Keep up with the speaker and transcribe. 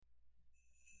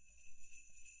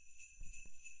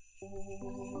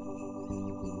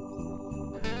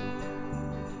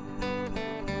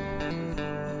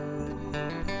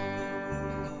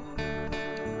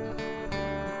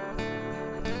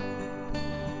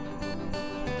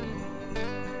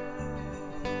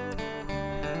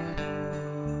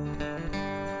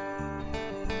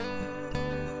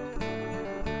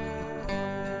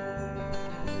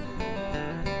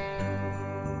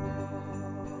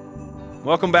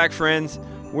Welcome back, friends.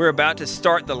 We're about to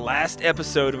start the last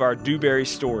episode of our Dewberry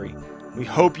story. We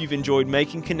hope you've enjoyed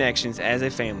making connections as a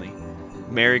family.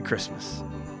 Merry Christmas.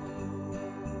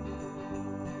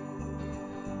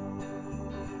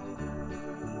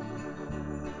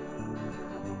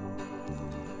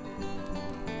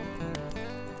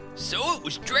 So it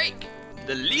was Drake,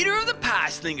 the leader of the Pie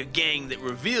Slinger gang, that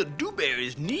revealed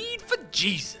Dewberry's need for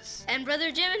Jesus. And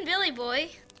Brother Jim and Billy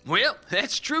Boy. Well,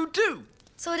 that's true too.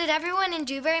 So did everyone in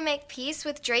Dewberry make peace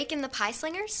with Drake and the Pie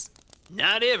Slingers?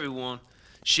 Not everyone.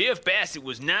 Sheriff Bassett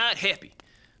was not happy,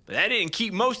 but that didn't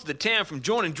keep most of the town from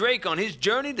joining Drake on his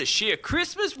journey to share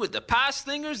Christmas with the Pie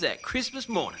Slingers that Christmas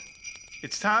morning.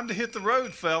 It's time to hit the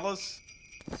road, fellas.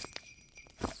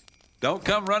 Don't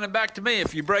come running back to me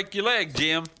if you break your leg,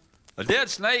 Jim. A dead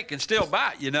snake can still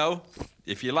bite, you know.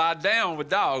 If you lie down with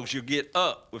dogs, you'll get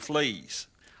up with fleas.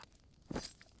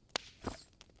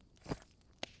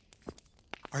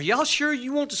 Are y'all sure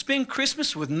you want to spend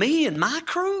Christmas with me and my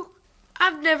crew?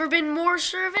 I've never been more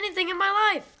sure of anything in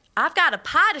my life. I've got a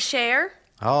pie to share.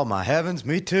 Oh, my heavens,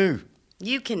 me too.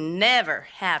 You can never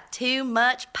have too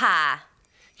much pie.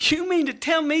 You mean to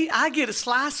tell me I get a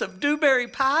slice of Dewberry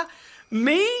pie?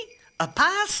 Me? A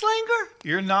pie slinger?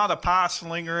 You're not a pie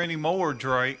slinger anymore,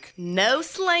 Drake. No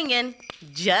slinging,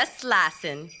 just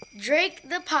slicing. Drake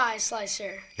the Pie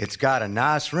Slicer. It's got a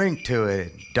nice ring to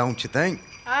it, don't you think?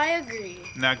 I agree.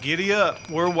 Now giddy up.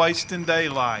 We're wasting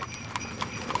daylight.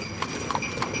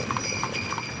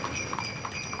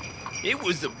 It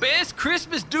was the best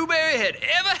Christmas Dewberry had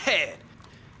ever had.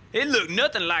 It looked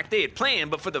nothing like they had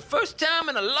planned, but for the first time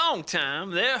in a long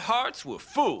time, their hearts were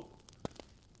full.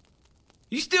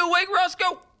 You still awake,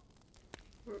 Roscoe?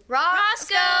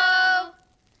 Roscoe!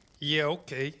 Yeah,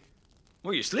 okay.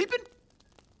 Were you sleeping?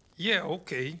 Yeah,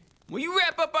 okay. Will you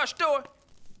wrap up our story?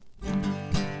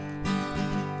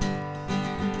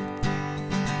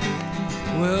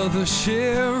 Well, the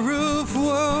sheriff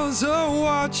was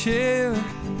a-watching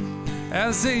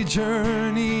as they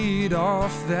journeyed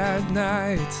off that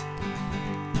night.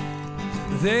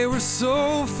 They were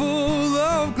so full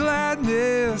of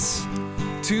gladness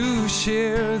to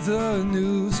share the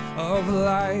news of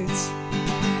light.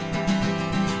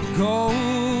 Go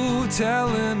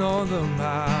telling on the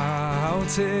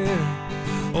mountain,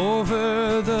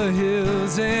 over the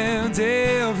hills and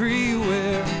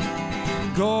everywhere.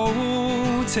 Go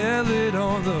tell it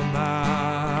on the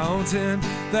mountain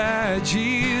that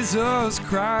Jesus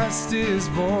Christ is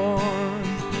born.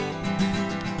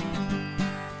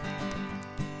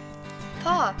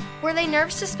 Pa, were they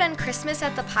nervous to spend Christmas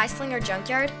at the Pie Slinger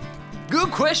junkyard?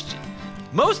 Good question.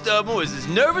 Most of them was as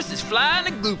nervous as flying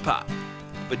a glue pop.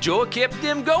 But joy kept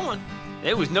them going.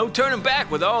 There was no turning back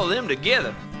with all of them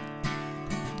together.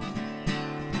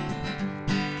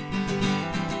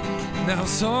 Now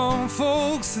some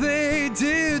folks, they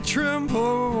did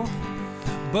tremble,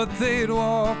 but they'd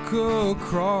walk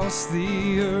across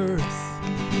the earth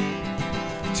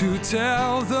to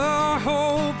tell the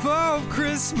hope of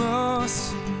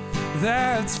Christmas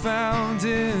that's found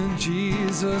in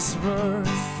Jesus' birth.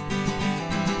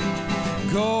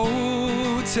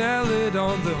 Go tell it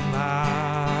on the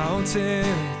mountain,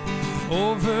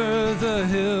 over the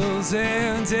hills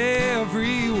and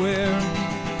everywhere.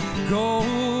 Go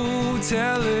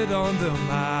tell it on the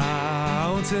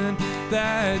mountain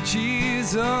that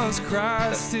Jesus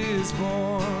Christ is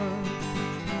born.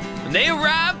 When they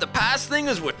arrived, the Pie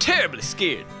Slingers were terribly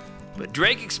scared. But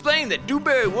Drake explained that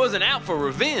Dewberry wasn't out for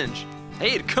revenge.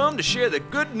 They had come to share the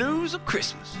good news of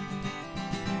Christmas.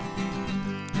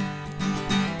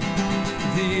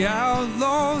 The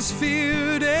outlaws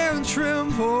feared and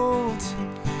trembled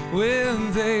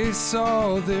when they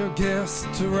saw their guest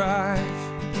arrive.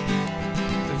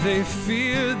 They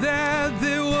feared that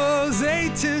there was a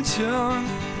tension.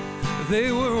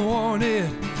 They were wanted,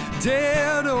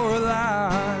 dead or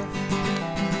alive.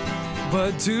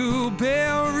 But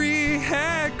Dewberry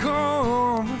had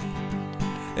come,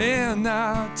 and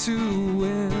not to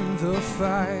win the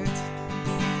fight.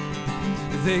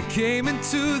 They came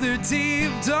into their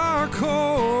deep, dark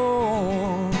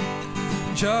home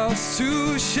just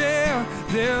to share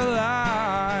their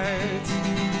light.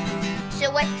 So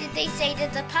what did they say to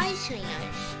the Pie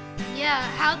Slingers? Yeah,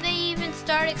 how'd they even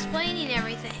start explaining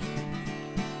everything?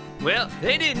 Well,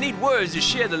 they didn't need words to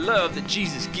share the love that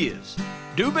Jesus gives.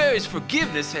 Dewberry's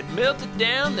forgiveness had melted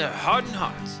down their hardened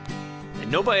hearts,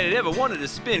 and nobody had ever wanted to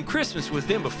spend Christmas with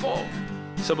them before.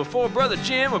 So before Brother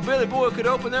Jim or Billy Boy could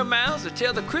open their mouths to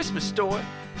tell the Christmas story,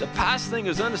 the Pie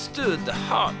Slingers understood the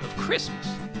heart of Christmas.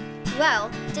 Well,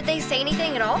 did they say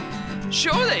anything at all?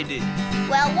 Sure they did.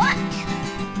 Well, what?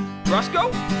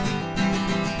 Roscoe?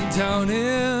 Down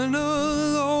in a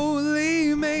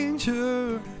lowly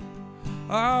manger,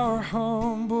 our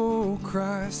humble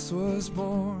Christ was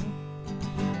born.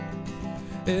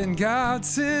 And God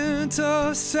sent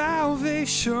us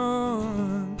salvation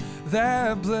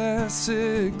that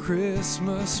blessed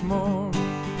Christmas morn.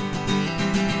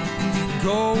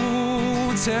 Go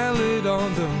tell it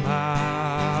on the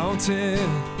mountain,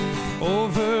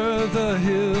 over the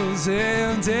hills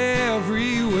and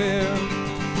everywhere.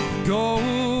 Go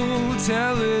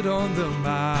tell it on the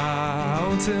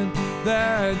mountain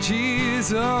that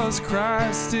Jesus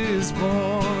Christ is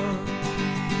born.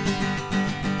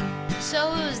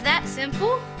 So it was that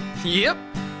simple? Yep,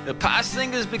 the Pie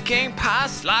Slingers became pie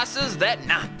slicers that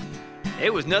night.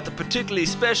 There was nothing particularly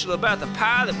special about the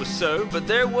pie that was served, but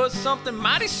there was something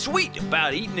mighty sweet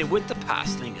about eating it with the Pie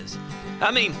Slingers.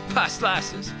 I mean, pie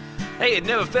slicers. They had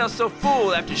never felt so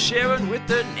full after sharing with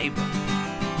their neighbor.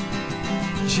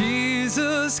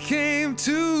 Jesus came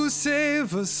to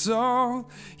save us all.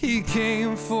 He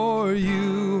came for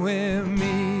you and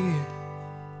me.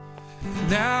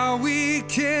 Now we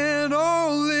can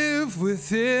all live with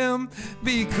him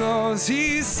because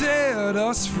he set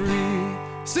us free.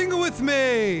 Sing it with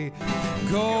me.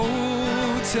 Go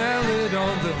tell it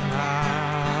on the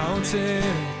mountain,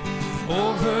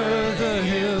 over the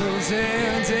hills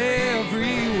and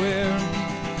everywhere.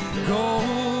 Go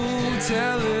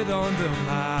tell it on the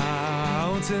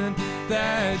mountain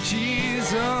that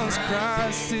Jesus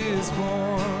Christ is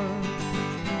born.